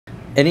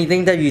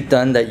Anything that you've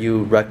done that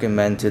you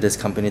recommend to this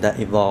company that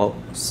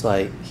evolves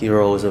like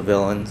heroes or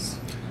villains?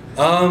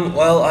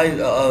 Well,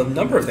 a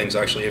number of things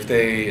actually. If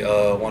they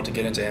want to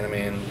get into anime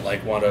and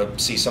like want to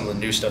see some of the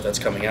new stuff that's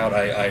coming out,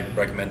 I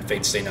recommend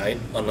Fate Stay Night,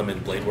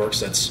 Unlimited Blade Works.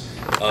 That's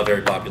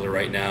very popular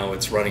right now.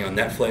 It's running on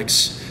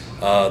Netflix.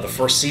 The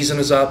first season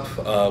is up.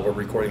 We're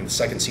recording the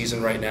second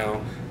season right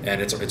now,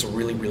 and it's a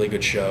really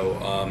good show.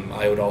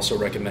 I would also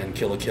recommend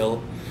Kill la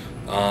Kill.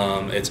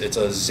 It's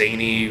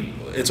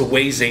a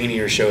way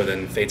zanier show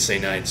than Fate Stay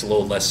Night. It's a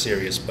little less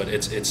serious, but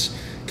it's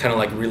kind of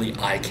like really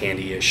eye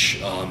candy-ish,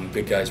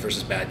 good guys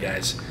versus bad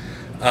guys.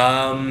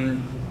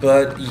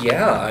 But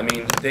yeah, I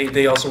mean,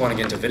 they also want to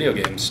get into video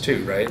games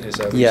too, right? Is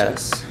that what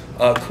Yes.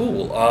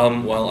 cool.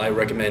 Well, I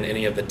recommend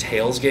any of the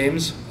Tales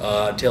games.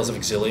 Tales of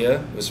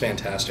Exilia was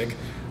fantastic.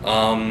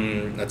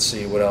 Let's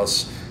see, what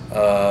else?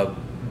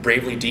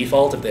 Bravely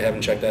Default, if they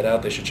haven't checked that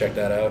out, they should check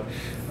that out.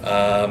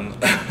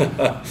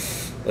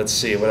 Let's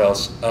see, what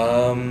else?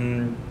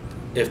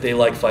 If they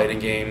like fighting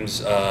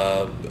games,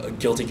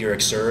 Guilty Gear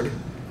Xrd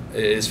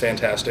is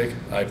fantastic.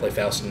 I play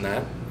Faust in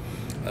that.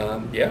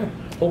 Yeah,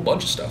 a whole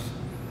bunch of stuff.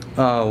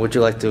 Would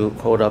you like to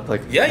hold up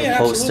like a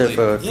poster absolutely.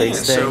 for Fate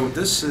Stay? So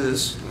this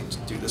is, let's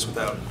do this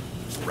without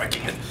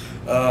wrecking it.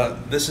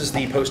 This is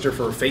the poster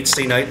for Fate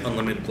Stay Night,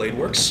 Unlimited Blade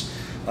Works.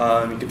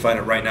 You can find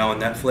it right now on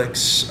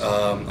Netflix.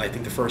 I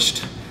think the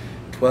first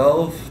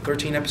 12,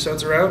 13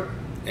 episodes are out,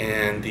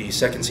 and the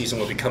second season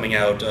will be coming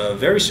out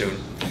very soon.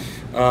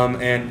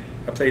 And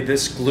I played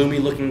this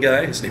gloomy-looking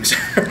guy. His name's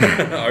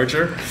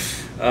Archer.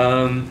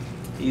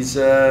 He's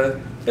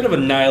a bit of a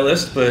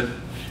nihilist, but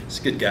he's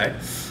a good guy.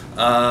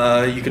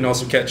 You can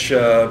also catch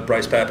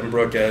Bryce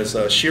Papenbrook as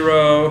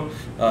Shiro,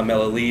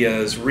 Melali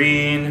as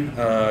Reen.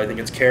 I think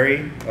it's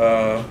Carrie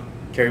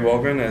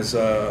Walgren as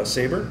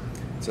Saber.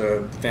 It's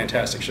a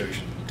fantastic show. You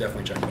should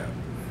definitely check it out.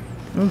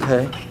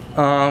 Okay.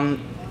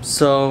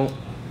 So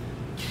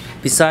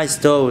besides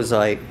those,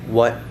 like,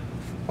 what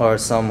are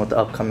some of the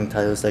upcoming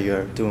titles that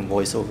you're doing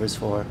voiceovers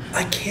for?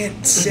 I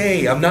can't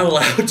say. I'm not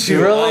allowed to.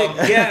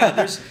 Really?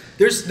 Yeah.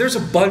 There's a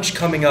bunch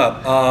coming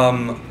up.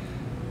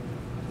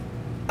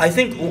 I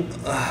think.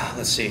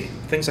 Let's see.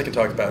 Things I can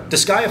talk about.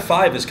 Disgaea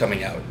 5 is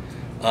coming out.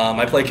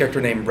 I play a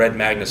character named Red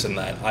Magnus in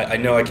that. I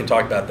know I can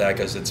talk about that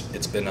because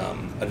it's been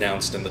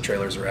announced and the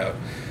trailers are out.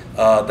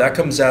 That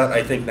comes out,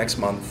 I think, next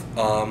month.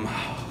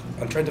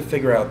 I'm trying to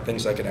figure out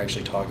things I can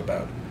actually talk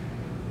about.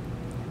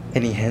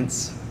 Any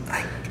hints?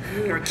 I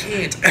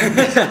can't.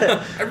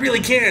 I really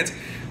can't.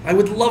 I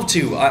would love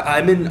to.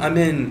 I'm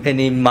in.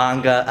 Any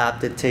manga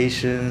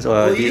adaptations or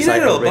Well, these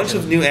like a bunch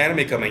of new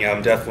anime coming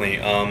out.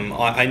 Definitely.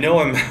 I know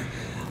I'm.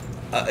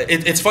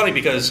 It's funny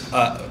because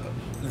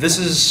this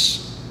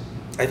is,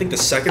 I think, the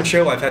second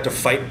show I've had to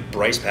fight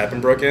Bryce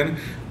Papenbrook in,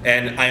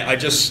 and I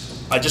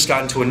just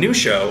got into a new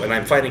show and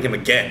I'm fighting him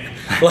again.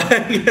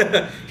 Like,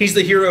 he's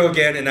the hero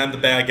again and I'm the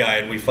bad guy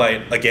and we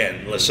fight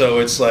again. So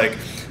it's like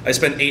I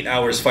spent 8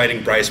 hours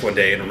fighting Bryce one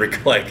day and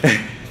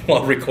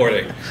while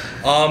recording.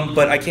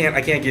 But I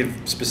can't give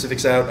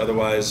specifics out,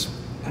 otherwise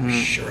I'm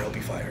sure I'll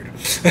be fired.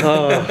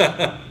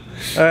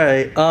 All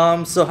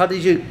right. So how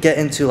did you get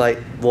into like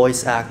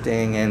voice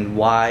acting, and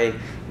why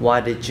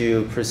did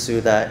you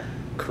pursue that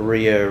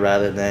career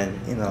rather than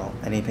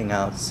anything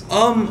else?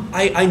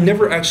 I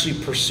never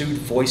actually pursued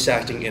voice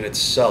acting in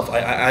itself.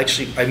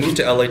 I moved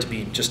to LA to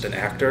be just an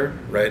actor,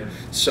 right?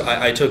 So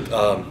I took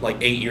like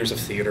 8 years of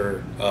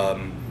theater,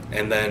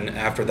 and then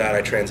after that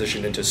I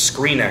transitioned into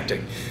screen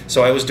acting.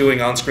 So I was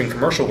doing on-screen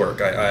commercial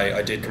work.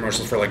 I did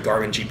commercials for like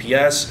Garmin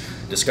GPS,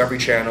 Discovery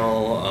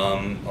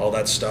Channel, all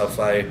that stuff.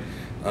 I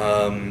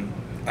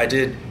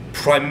did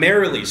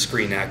primarily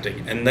screen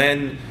acting, and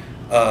then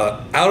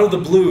out of the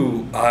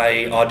blue,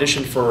 I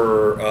auditioned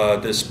for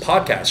this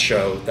podcast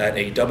show that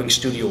a dubbing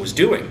studio was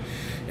doing,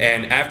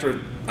 and after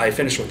I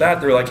finished with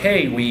that, they're like,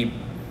 "Hey, we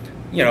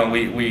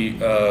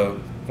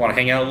want to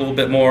hang out a little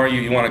bit more.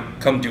 You want to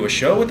come do a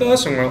show with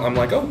us?" And I'm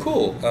like, "Oh,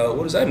 cool.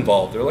 What does that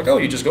involve?" They're like, "Oh,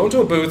 you just go into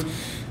a booth,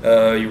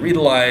 you read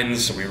the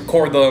lines, we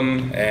record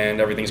them, and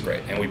everything's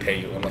great, and we pay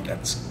you." I'm like,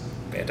 "That's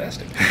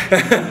fantastic."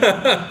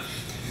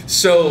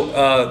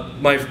 So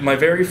my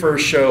very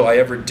first show I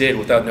ever did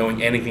without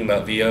knowing anything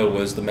about VO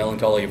was The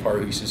Melancholy of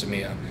Haruhi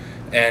Suzumiya.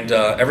 And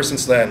ever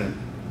since then,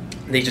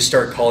 they just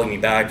started calling me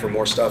back for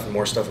more stuff and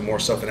more stuff and more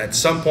stuff. And at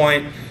some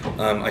point,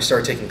 I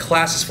started taking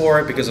classes for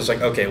it because I was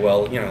like, okay,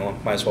 well,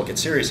 might as well get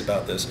serious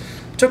about this.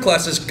 Took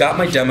classes, got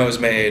my demos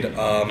made,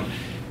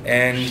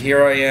 and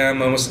here I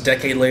am almost a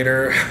decade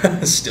later,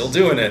 still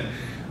doing it.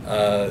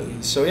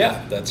 So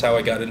yeah, that's how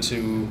I got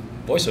into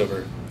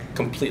voiceover,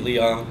 completely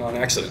on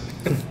accident.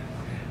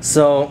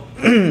 So,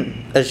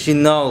 as you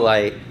know,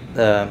 like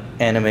the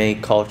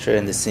anime culture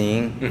and the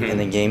scene and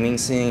the gaming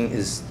scene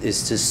is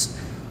just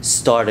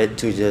started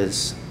to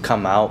just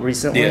come out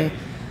recently.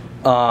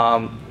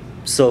 Yeah.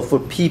 So for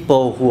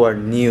people who are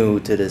new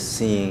to the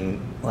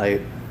scene,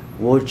 like,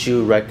 what would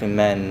you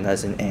recommend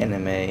as an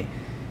anime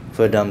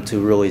for them to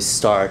really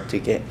start to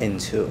get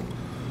into?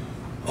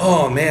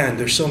 Oh man,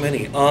 there's so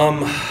many.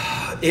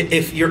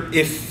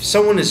 if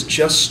someone is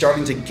just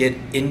starting to get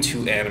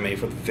into anime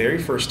for the very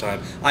first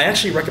time, I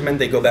actually recommend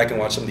they go back and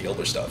watch some of the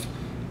older stuff,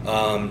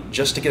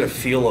 just to get a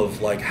feel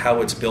of like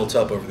how it's built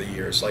up over the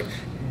years. Like,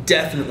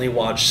 definitely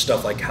watch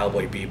stuff like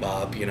Cowboy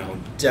Bebop. You know,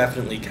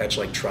 definitely catch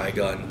like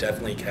Trigun.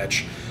 Definitely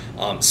catch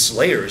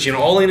Slayers. You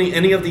know,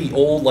 any of the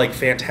old like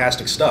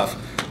fantastic stuff.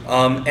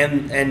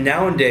 And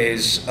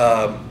nowadays,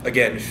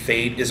 again,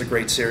 Fate is a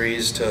great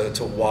series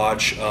to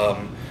watch.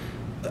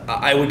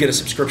 I would get a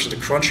subscription to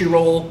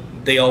Crunchyroll.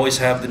 They always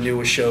have the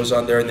newest shows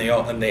on there, and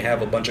they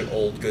have a bunch of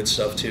old good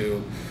stuff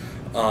too.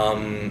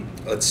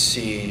 Let's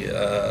see,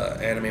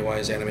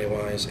 anime-wise,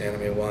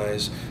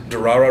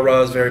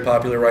 Durarara is very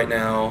popular right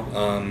now.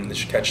 You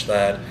should catch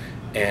that.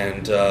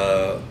 And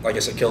like I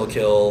said, Kill la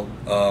Kill,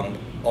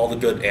 all the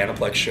good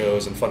Aniplex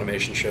shows and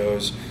Funimation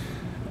shows.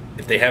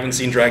 If they haven't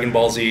seen Dragon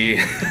Ball Z,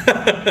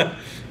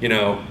 you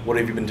know, what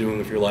have you been doing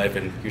with your life?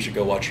 And you should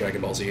go watch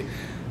Dragon Ball Z.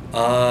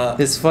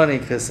 It's funny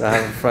because I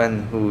have a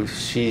friend who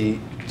she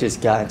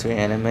just got into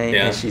anime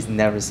and she's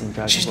never seen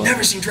Dragon Ball. She's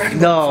never seen Dragon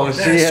Ball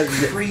before.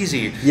 That's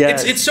crazy. Yeah.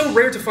 It's so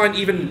rare to find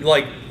even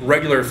like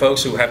regular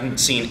folks who haven't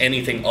seen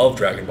anything of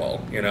Dragon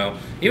Ball, you know.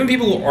 Even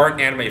people who aren't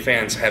anime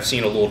fans have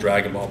seen a little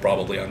Dragon Ball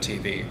probably on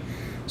TV.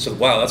 So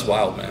wow, that's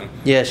wild, man.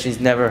 Yeah, she's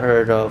never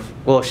heard of,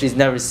 well, she's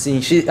never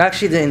seen, she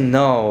actually didn't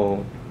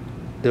know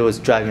there was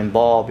Dragon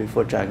Ball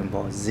before Dragon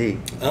Ball Z.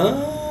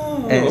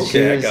 Oh, and okay, she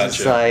was I just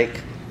gotcha.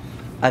 like,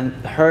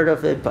 I've heard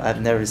of it, but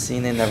I've never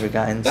seen it, never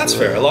gotten into it. That's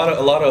fair. A lot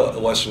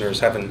of Westerners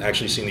haven't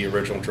actually seen the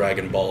original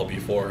Dragon Ball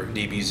before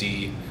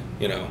DBZ,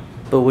 you know,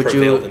 but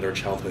prevailed in their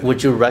childhood.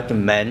 Would you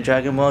recommend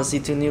Dragon Ball Z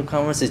to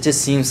newcomers? It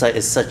just seems like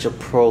it's such a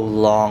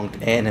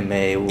prolonged anime.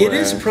 It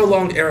is a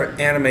prolonged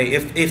anime.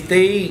 If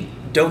they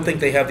don't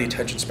think they have the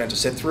attention span to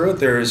sit through it,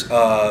 there's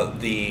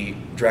the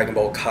Dragon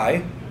Ball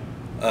Kai,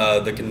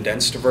 the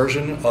condensed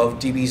version of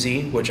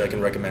DBZ, which I can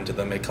recommend to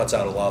them. It cuts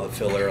out a lot of the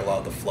filler, a lot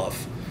of the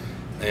fluff.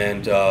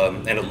 And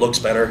it looks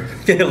better.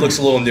 It looks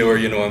a little newer,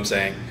 you know what I'm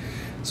saying?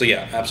 So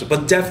yeah, absolutely.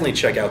 But definitely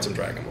check out some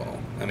Dragon Ball.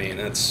 I mean,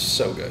 it's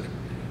so good.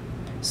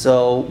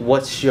 So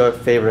what's your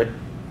favorite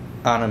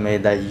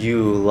anime that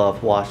you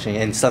love watching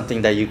and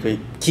something that you could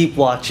keep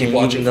watching? Keep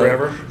watching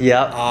forever?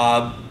 Yeah.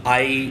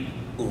 I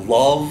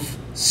love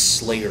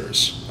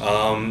Slayers.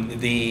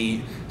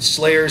 The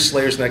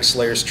Slayers Next,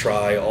 Slayers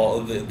Try, all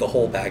the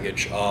whole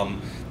package.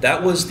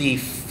 That was the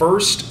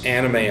first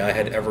anime I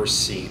had ever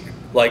seen.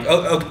 Like,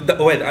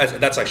 wait,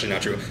 that's actually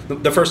not true.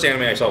 The first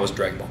anime I saw was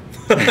Dragon Ball,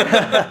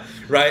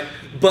 right?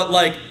 But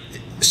like,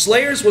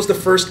 Slayers was the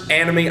first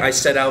anime I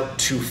set out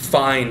to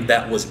find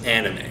that was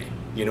anime.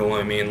 You know what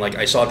I mean? Like,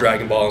 I saw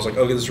Dragon Ball, I was like,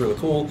 okay, this is really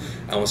cool.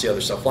 I want to see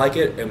other stuff like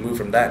it, and move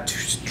from that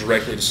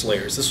directly to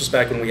Slayers. This was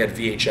back when we had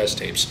VHS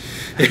tapes.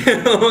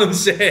 You know what I'm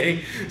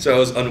saying? So I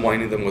was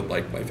unwinding them with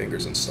like my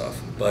fingers and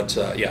stuff. But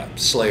yeah,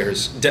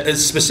 Slayers,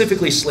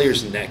 specifically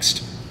Slayers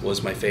Next,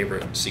 was my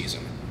favorite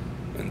season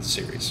and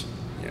series.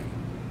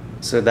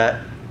 So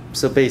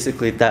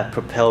basically that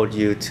propelled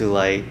you to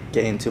like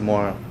get into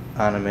more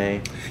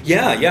anime.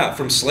 Yeah.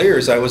 From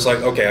Slayers, I was like,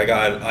 okay,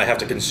 I have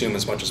to consume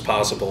as much as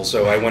possible.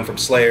 So I went from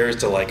Slayers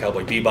to like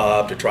Cowboy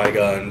Bebop to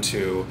Trigun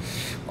to,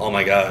 oh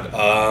my god,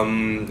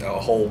 a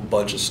whole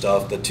bunch of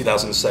stuff. The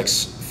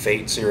 2006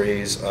 Fate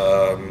series,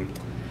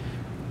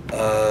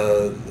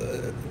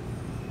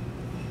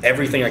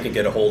 everything I could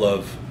get a hold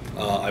of,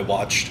 I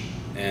watched,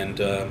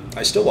 and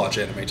I still watch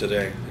anime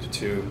today.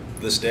 To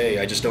this day,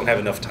 I just don't have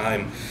enough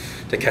time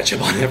to catch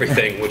up on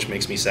everything, which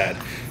makes me sad.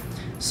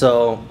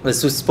 So,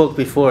 as we spoke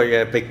before,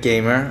 you're a big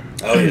gamer.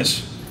 Oh,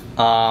 yes.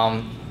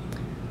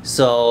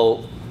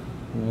 So,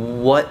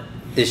 what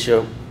is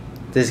your...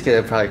 This is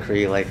going to probably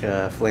create like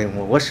a flame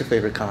war. What's your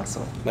favorite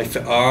console? Don't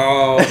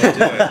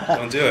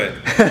do it.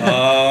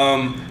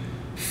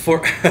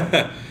 For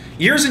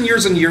years and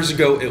years and years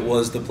ago, it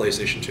was the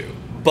PlayStation 2.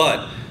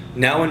 But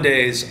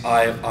nowadays,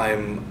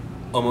 I'm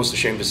almost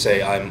ashamed to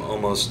say I'm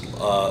almost...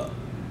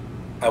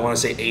 I want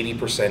to say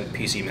 80%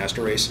 PC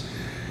Master Race.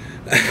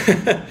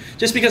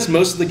 Just because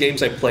most of the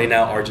games I play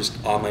now are just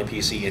on my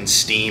PC, and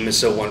Steam is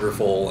so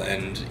wonderful,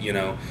 and you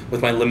know,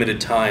 with my limited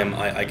time,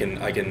 I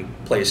can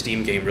play a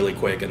Steam game really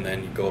quick and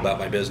then go about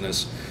my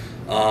business.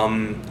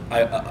 I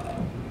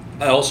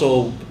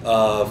also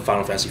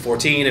Final Fantasy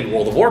 14 and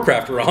World of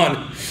Warcraft are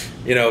on,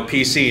 you know,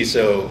 PC,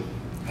 so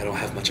I don't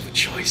have much of a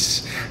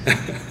choice.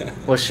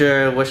 What's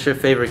your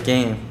favorite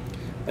game?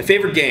 My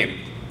favorite game.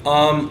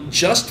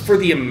 Just for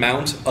the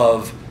amount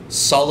of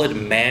solid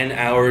man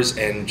hours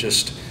and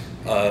just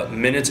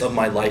minutes of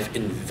my life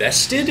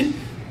invested,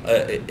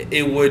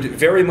 it would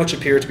very much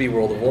appear to be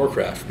World of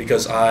Warcraft,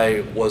 because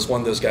I was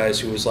one of those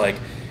guys who was like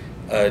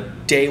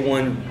day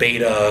one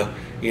beta,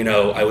 you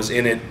know, I was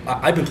in it.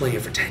 I've been playing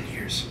it for 10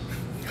 years.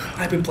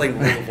 I've been playing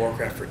World of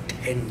Warcraft for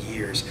 10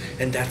 years,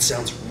 and that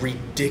sounds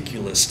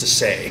ridiculous to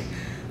say.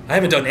 I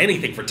haven't done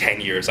anything for 10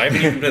 years. I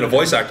haven't even been a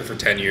voice actor for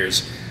 10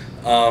 years.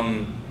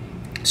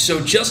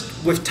 So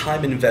just with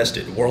time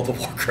invested, World of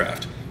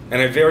Warcraft,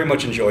 and I very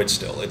much enjoyed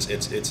still.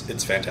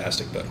 It's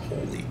fantastic, but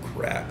holy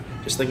crap!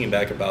 Just thinking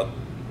back about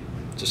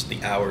just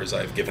the hours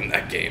I've given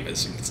that game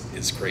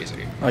is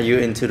crazy. Are you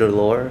into the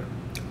lore?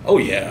 Oh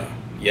yeah.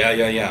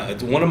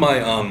 It's one of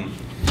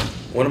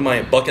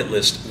my bucket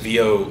list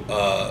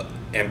VO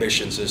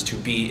ambitions is to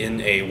be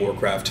in a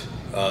Warcraft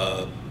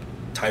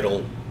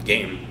title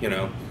game. You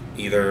know,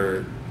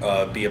 either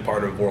be a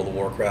part of World of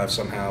Warcraft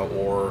somehow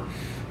or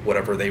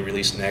whatever they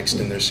release next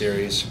in their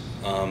series.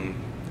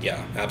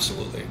 Yeah,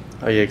 absolutely.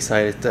 Are you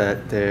excited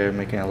that they're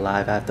making a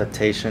live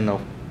adaptation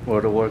of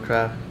World of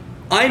Warcraft?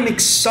 I'm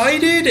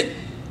excited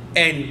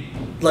and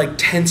like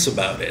tense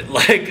about it.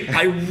 Like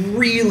I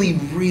really,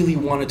 really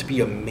want it to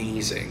be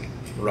amazing,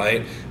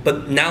 right?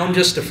 But now I'm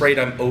just afraid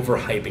I'm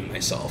overhyping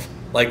myself.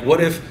 Like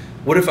what if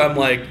I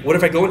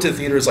go into the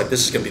theater, it's like,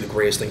 this is gonna be the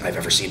greatest thing I've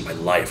ever seen in my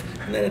life,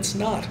 and then it's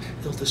not.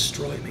 It'll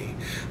destroy me.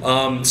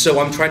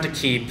 So I'm trying to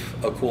keep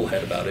a cool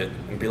head about it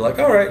and be like,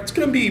 all right,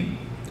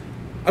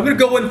 I'm gonna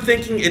go in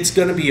thinking it's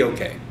gonna be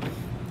okay,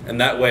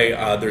 and that way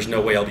there's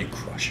no way I'll be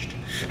crushed.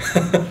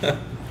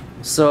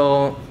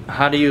 So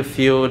how do you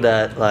feel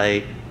that,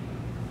 like,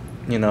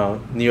 you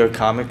know, New York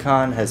Comic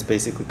Con has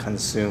basically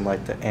consumed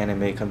like the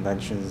anime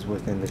conventions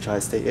within the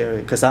tri-state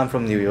area? Because I'm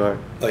from New York.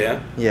 Oh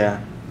yeah?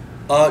 Yeah.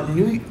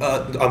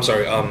 I'm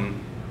sorry,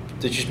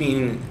 did you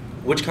mean,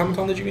 which Comic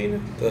Con did you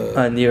mean?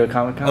 New York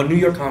Comic Con? Oh, New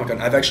York Comic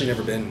Con. I've actually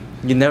never been.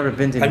 You've never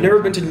been to I've never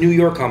been to New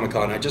York Comic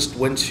Con. I just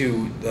went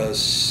to the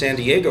San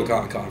Diego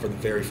Comic Con for the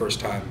very first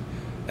time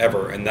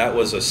ever, and that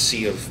was a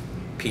sea of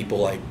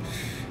people I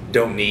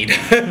don't need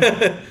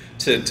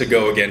to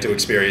go again to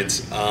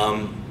experience.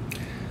 I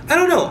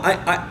don't know.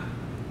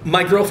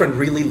 My girlfriend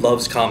really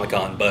loves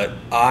Comic-Con, but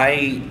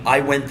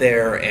I went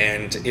there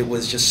and it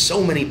was just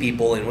so many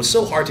people and it was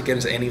so hard to get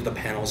into any of the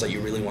panels that you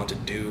really want to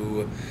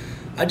do.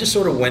 I just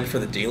sort of went for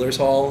the dealer's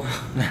hall,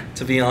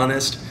 to be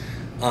honest,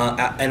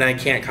 and I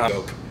can't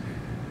comment.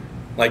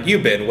 Like,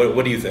 you've been,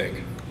 what do you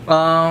think?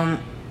 I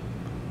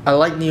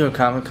like New York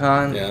Comic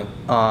Con.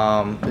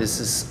 Yeah. This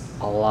is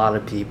a lot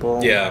of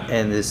people. Yeah.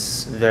 And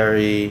it's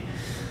very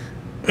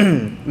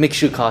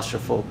makes you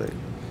claustrophobic.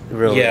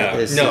 Really. Yeah,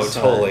 It's no, just,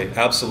 totally,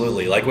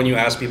 absolutely. Like when you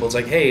ask people, it's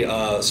like, hey,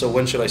 so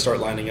when should I start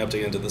lining up to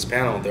get into this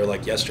panel? They're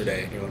like,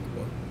 yesterday. And you're like,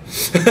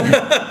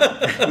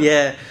 what?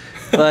 Yeah,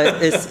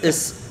 but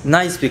it's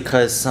nice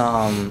because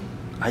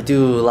I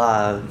do a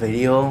lot of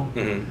video,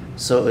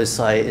 so it's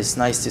like it's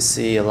nice to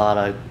see a lot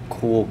of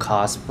cool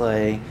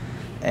cosplay,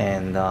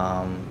 and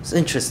it's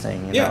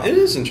interesting. You know? It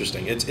is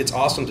interesting. It's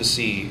awesome to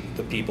see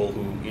the people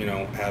who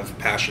have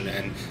passion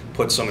and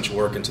put so much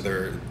work into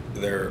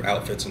their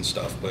outfits and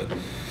stuff, but.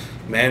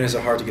 Man, is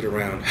it hard to get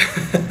around.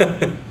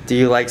 Do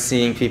you like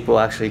seeing people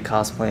actually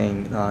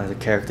cosplaying the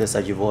characters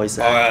that you voice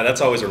at? Oh, yeah, that's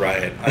always a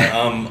riot.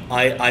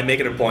 I make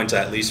it a point to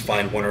at least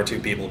find one or two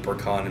people per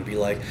con and be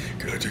like,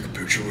 can I take a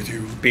picture with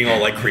you? Being all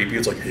like creepy,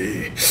 it's like,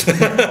 hey.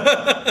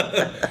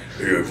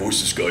 Hey, I voiced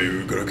this guy,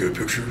 you gonna get a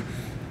picture?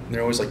 And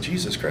they're always like,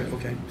 Jesus Christ,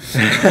 okay.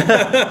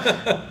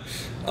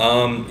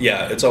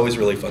 Yeah, it's always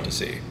really fun to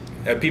see.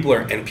 People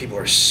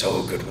are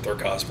so good with their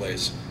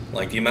cosplays.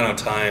 Like the amount of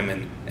time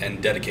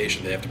and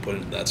dedication they have to put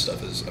into that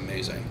stuff is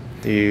amazing.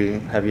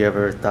 Have you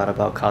ever thought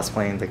about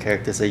cosplaying the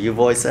characters that you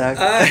voice act?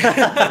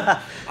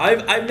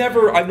 I've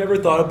never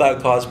thought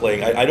about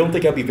cosplaying. I don't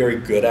think I'd be very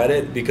good at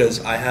it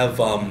because I have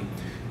I'm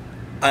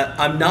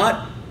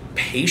not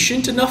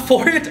patient enough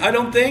for it. I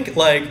don't think.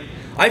 Like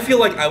I feel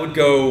like I would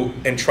go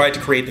and try to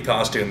create the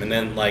costume and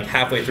then like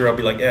halfway through I'll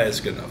be like, yeah,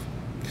 it's good enough.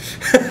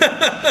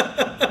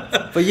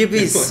 But you'd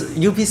be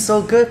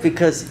so good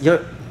because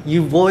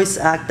you voice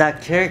act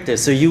that character,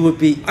 so you would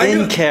be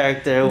in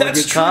character when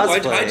you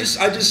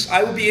cosplay.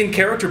 I would be in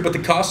character, but the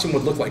costume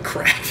would look like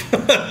crap.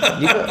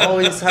 You could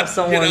always have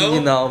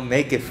someone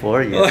make it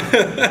for you.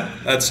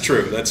 That's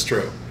true. That's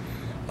true.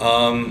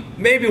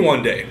 Maybe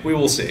one day we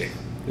will see.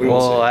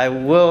 Well, I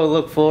will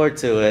look forward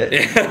to it.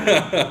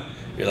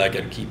 You're like,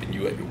 I'm keeping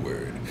you at your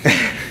word.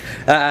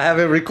 I have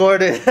it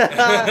recorded.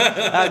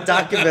 I've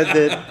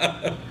documented.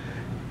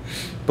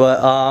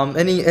 But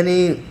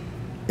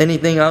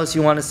anything else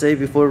you want to say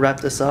before we wrap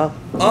this up?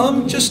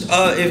 Just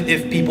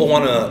if people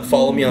want to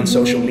follow me on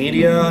social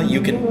media,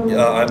 you can.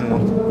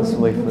 Let's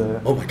wait for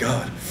it. Oh my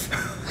God,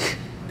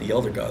 the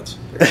Elder Gods.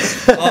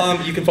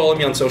 You can follow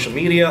me on social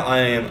media. I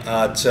am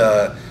at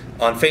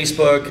on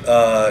Facebook.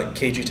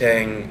 Kaiji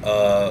Tang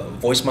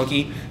Voice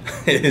Monkey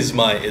is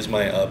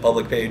my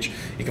public page.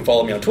 You can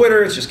follow me on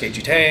Twitter. It's just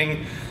Kaiji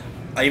Tang.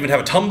 I even have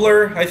a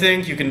Tumblr. I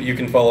think you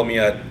can follow me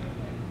at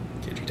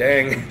Kaiji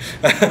Tang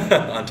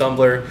on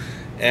Tumblr.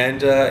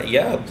 And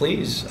yeah,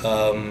 please,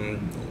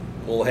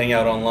 we'll hang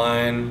out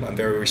online. I'm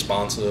very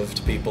responsive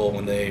to people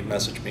when they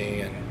message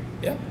me, and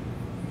yeah.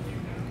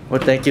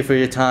 Well, thank you for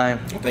your time.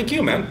 Well, thank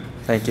you, man.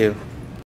 Thank you.